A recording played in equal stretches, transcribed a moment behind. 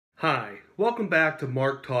Hi, welcome back to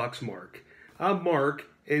Mark Talks Mark. I'm Mark,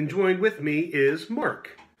 and joined with me is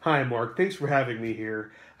Mark. Hi, Mark. Thanks for having me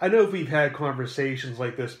here. I know we've had conversations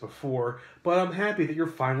like this before, but I'm happy that you're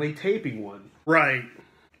finally taping one. Right.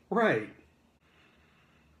 Right.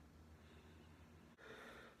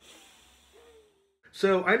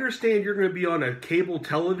 So, I understand you're going to be on a cable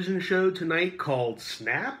television show tonight called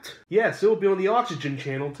Snapped? Yes, it will be on the Oxygen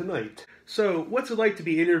channel tonight. So, what's it like to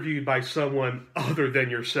be interviewed by someone other than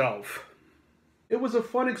yourself? It was a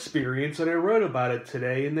fun experience, and I wrote about it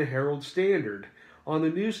today in the Herald Standard, on the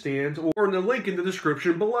newsstands, or in the link in the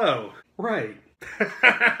description below. Right.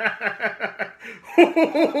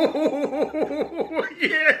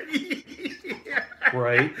 Yeah.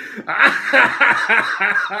 Right.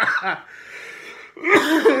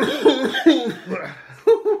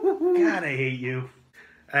 God, I hate you.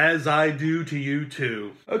 As I do to you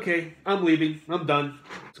too. Okay, I'm leaving. I'm done.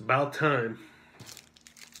 It's about time.